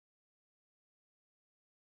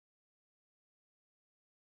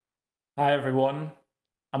Hi, everyone.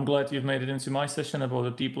 I'm glad you've made it into my session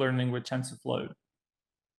about deep learning with Tensorflow.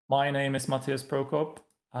 My name is Matthias Prokop.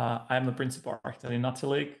 I am the principal architect in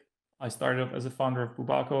Natilik. I started off as a founder of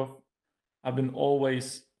Bubakov. I've been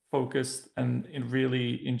always focused and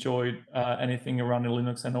really enjoyed anything around the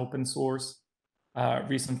Linux and open source.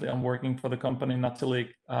 Recently, I'm working for the company Natilik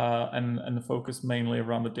and focus mainly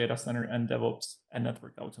around the data center and DevOps and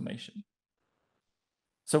network automation.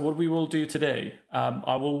 So what we will do today,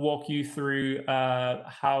 I will walk you through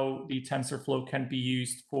how the TensorFlow can be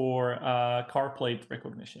used for car plate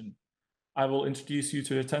recognition. I will introduce you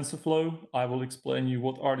to the TensorFlow. I will explain you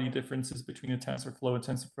what are the differences between the TensorFlow and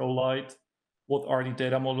TensorFlow Lite, what are the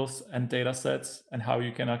data models and data sets, and how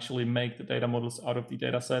you can actually make the data models out of the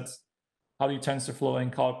data sets, how the TensorFlow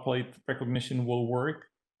and car plate recognition will work,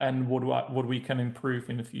 and what we can improve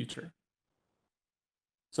in the future.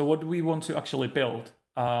 So what do we want to actually build?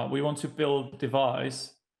 We want to build a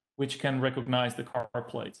device which can recognize the car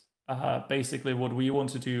plates. Basically, what we want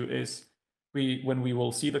to do is when we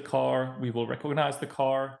will see the car, we will recognize the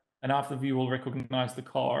car. And after we will recognize the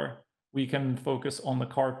car, we can focus on the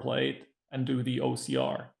car plate and do the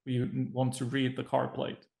OCR. We want to read the car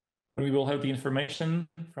plate. When we will have the information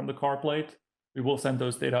from the car plate, we will send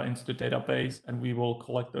those data into the database and we will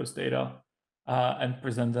collect those data and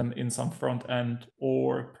present them in some front end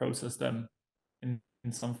or process them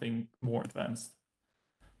in something more advanced.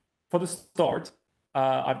 For the start,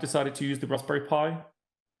 I've decided to use the Raspberry Pi.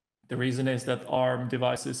 The reason is that ARM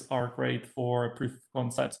devices are great for proof of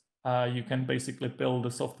concept. You can basically build the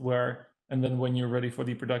software, and then when you're ready for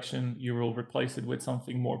the production, you will replace it with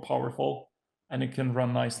something more powerful, and it can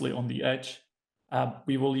run nicely on the edge.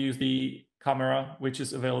 We will use the camera, which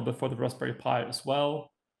is available for the Raspberry Pi as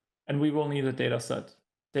well. And we will need a data set.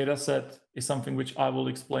 Data set is something which I will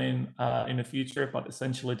explain in the future, but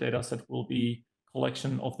essentially data set will be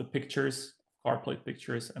collection of the pictures, car plate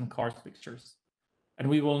pictures and cars pictures. And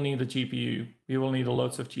we will need a GPU. We will need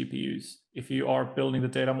loads of GPUs. If you are building the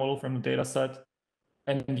data model from the data set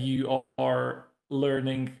and you are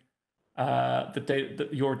learning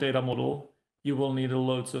your data model, you will need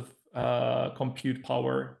loads of compute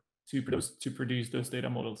power to produce those data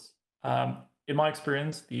models. In my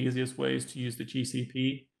experience, the easiest way is to use the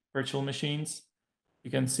GCP virtual machines.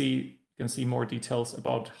 You can see more details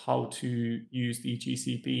about how to use the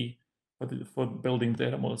GCP for building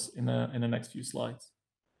data models in the next few slides.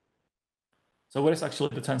 So what is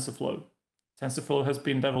actually the TensorFlow? TensorFlow has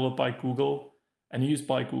been developed by Google and used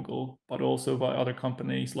by Google, but also by other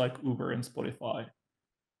companies like Uber and Spotify.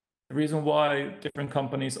 The reason why different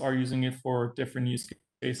companies are using it for different use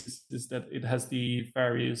cases is that it has the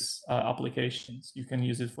various applications. You can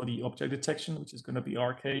use it for the object detection, which is going to be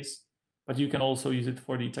our case, but you can also use it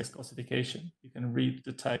for the text classification. You can read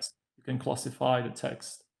the text, you can classify the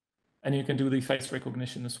text, and you can do the face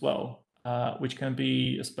recognition as well, which can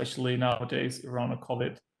be, especially nowadays around a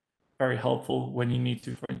COVID, very helpful when you need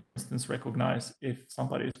to, for instance, recognize if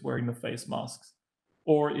somebody is wearing the face masks,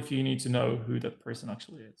 or if you need to know who that person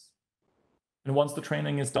actually is. And once the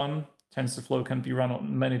training is done, TensorFlow can be run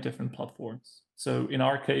on many different platforms. So in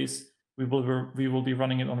our case, we will be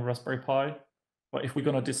running it on a Raspberry Pi. But if we're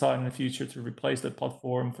going to decide in the future to replace that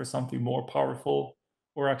platform for something more powerful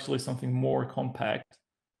or actually something more compact,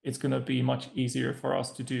 it's going to be much easier for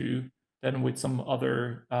us to do than with some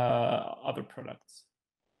other products.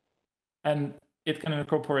 And it can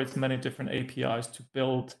incorporate many different APIs to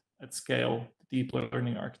build at scale deep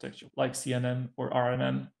learning architecture like CNN or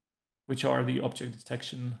RNN, which are the object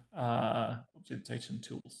detection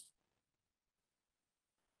tools.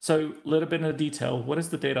 So a little bit in detail, what is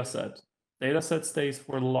the data set? Data set stays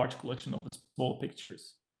for a large collection of small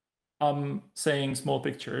pictures. I'm saying small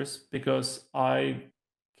pictures because I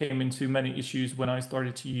came into many issues when I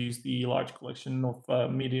started to use the large collection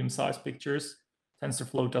of medium-sized pictures.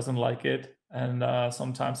 TensorFlow doesn't like it, and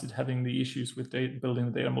sometimes it's having the issues with building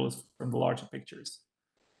the data models from the larger pictures.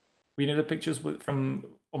 We need the pictures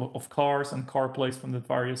of cars and car plates from the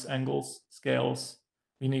various angles, scales.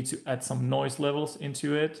 We need to add some noise levels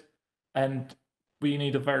into it, and we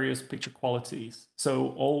need the various picture qualities.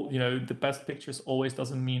 So the best pictures always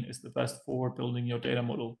doesn't mean it's the best for building your data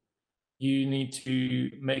model. You need to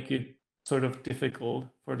make it sort of difficult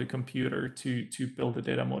for the computer to build a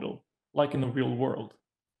data model, like in the real world.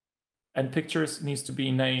 And pictures needs to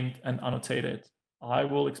be named and annotated. I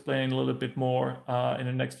will explain a little bit more in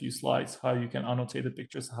the next few slides how you can annotate the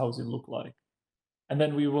pictures, how does it look like. And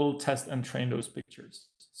then we will test and train those pictures.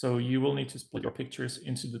 So you will need to split your pictures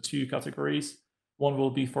into the two categories. One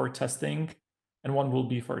will be for testing and one will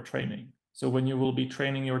be for training. So when you will be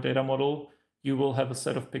training your data model, you will have a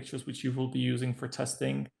set of pictures which you will be using for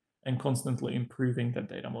testing, and constantly improving that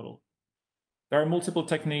data model. There are multiple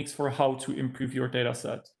techniques for how to improve your data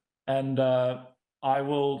set, and I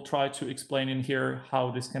will try to explain in here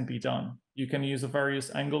how this can be done. You can use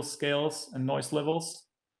various angle scales and noise levels.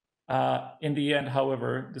 In the end,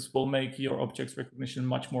 however, this will make your objects recognition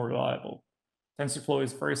much more reliable. TensorFlow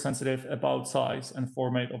is very sensitive about size and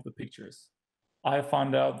format of the pictures. I have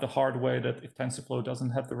found out the hard way that if TensorFlow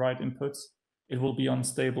doesn't have the right inputs, it will be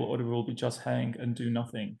unstable or it will be just hang and do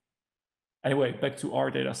nothing. Anyway, back to our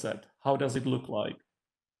data set. How does it look like?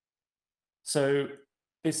 So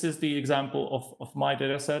this is the example of my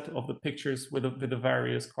data set of the pictures with the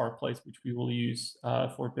various car plates, which we will use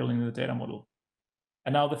for building the data model.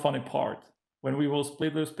 And now the funny part. When we will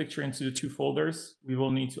split those pictures into the two folders, we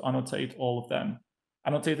will need to annotate all of them.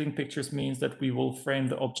 Annotating pictures means that we will frame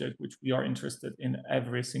the object which we are interested in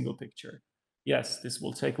every single picture. Yes, this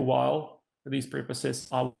will take a while. For these purposes,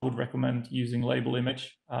 I would recommend using label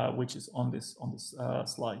image, which is on this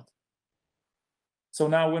slide. So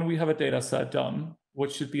now when we have a data set done,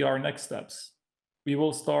 what should be our next steps? We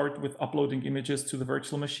will start with uploading images to the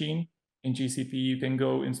virtual machine. In GCP, you can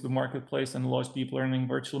go into the marketplace and launch deep learning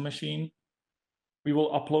virtual machine. We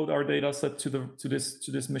will upload our data set to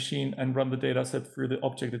this machine and run the data set through the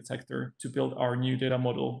object detector to build our new data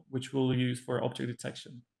model, which we'll use for object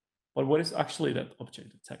detection. But what is actually that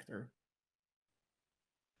object detector?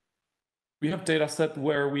 We have data set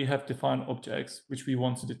where we have defined objects which we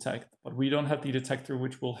want to detect, but we don't have the detector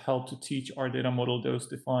which will help to teach our data model those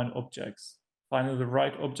defined objects. Finding the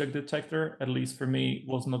right object detector, at least for me,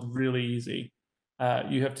 was not really easy.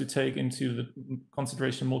 You have to take into the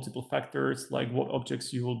consideration multiple factors, like what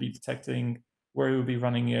objects you will be detecting, where you'll be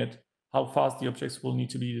running it, how fast the objects will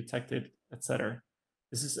need to be detected, etc.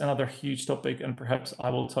 This is another huge topic, and perhaps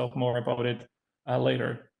I will talk more about it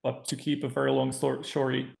later. But to keep a very long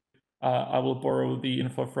story, I will borrow the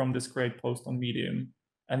info from this great post on Medium.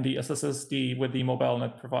 And the SSD with the mobile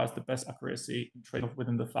net provides the best accuracy and trade-off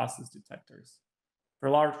within the fastest detectors. For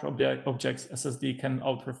large objects, SSD can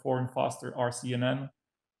outperform faster RCNN,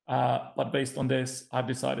 but based on this, I've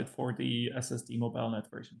decided for the SSD mobile net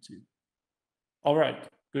version 2. All right,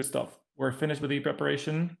 good stuff. We're finished with the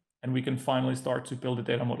preparation, and we can finally start to build a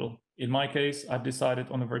data model. In my case, I've decided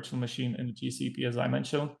on a virtual machine in the GCP, as I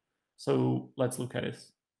mentioned, so let's look at it.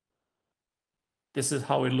 This is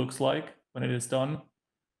how it looks like when it is done.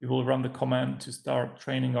 We will run the command to start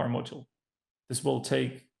training our module. This will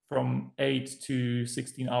take from 8 to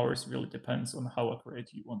 16 hours, really depends on how accurate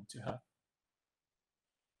you want to have.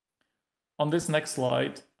 On this next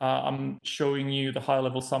slide, I'm showing you the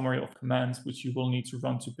high-level summary of commands which you will need to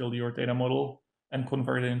run to build your data model and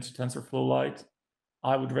convert it into TensorFlow Lite.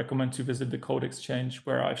 I would recommend to visit the code exchange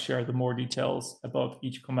where I've shared the more details about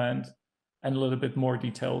each command and a little bit more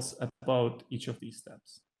details about each of these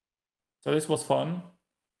steps. So this was fun.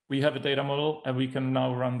 We have a data model and we can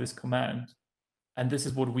now run this command. And this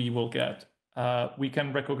is what we will get. We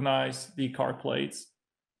can recognize the car plates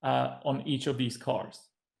on each of these cars.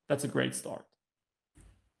 That's a great start.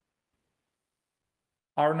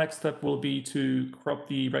 Our next step will be to crop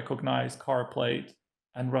the recognized car plate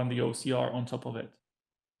and run the OCR on top of it.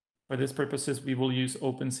 For these purposes, we will use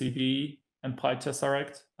OpenCV and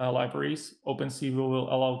PyTesseract libraries. OpenCV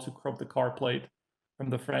will allow to crop the car plate from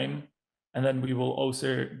the frame, and then we will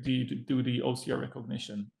also do the OCR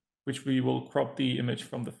recognition, which we will crop the image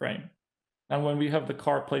from the frame. And when we have the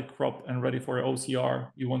car plate cropped and ready for OCR,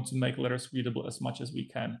 we want to make letters readable as much as we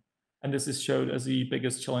can. And this is showed as the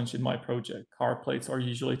biggest challenge in my project. Car plates are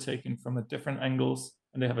usually taken from different angles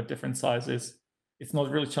and they have different sizes. It's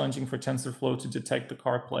not really challenging for TensorFlow to detect the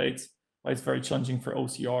car plates, but it's very challenging for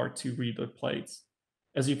OCR to read the plates.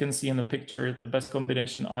 As you can see in the picture, the best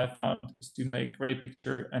combination I found is to make a great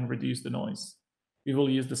picture and reduce the noise. We will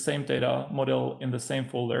use the same data model in the same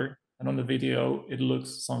folder, and on the video, it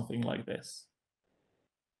looks something like this.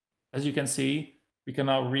 As you can see, we can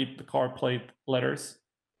now read the car plate letters,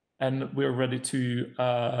 and we're ready to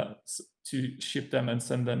ship them and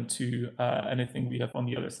send them to anything we have on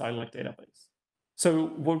the other side, like database. So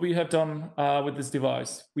what we have done with this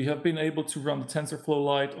device, we have been able to run the TensorFlow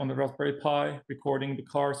Lite on the Raspberry Pi, recording the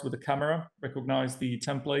cars with a camera, recognize the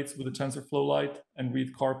templates with the TensorFlow Lite, and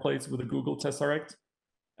read car plates with a Google Tesseract.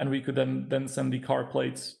 And we could then send the car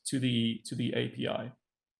plates to the API.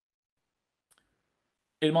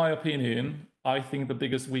 In my opinion, I think the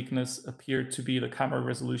biggest weakness appeared to be the camera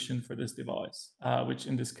resolution for this device, which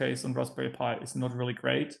in this case on Raspberry Pi is not really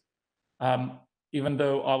great. Even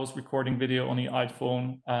though I was recording video on the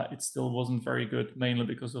iPhone, it still wasn't very good, mainly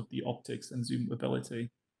because of the optics and zoom ability.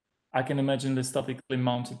 I can imagine the statically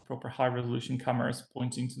mounted proper high resolution cameras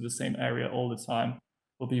pointing to the same area all the time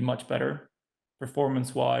will be much better.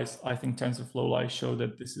 Performance-wise, I think TensorFlow Lite showed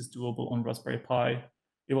that this is doable on Raspberry Pi.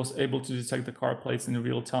 It was able to detect the car plates in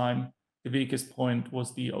real time. The weakest point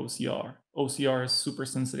was the OCR. OCR is super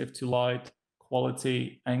sensitive to light,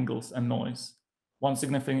 quality, angles, and noise. One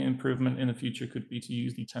significant improvement in the future could be to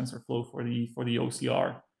use the TensorFlow for the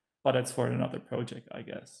OCR, but that's for another project, I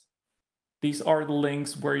guess. These are the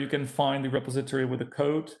links where you can find the repository with the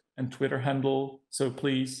code and Twitter handle, so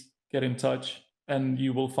please get in touch and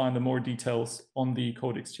you will find the more details on the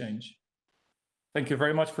code exchange. Thank you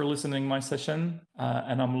very much for listening to my session,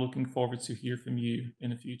 and I'm looking forward to hear from you in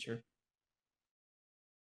the future.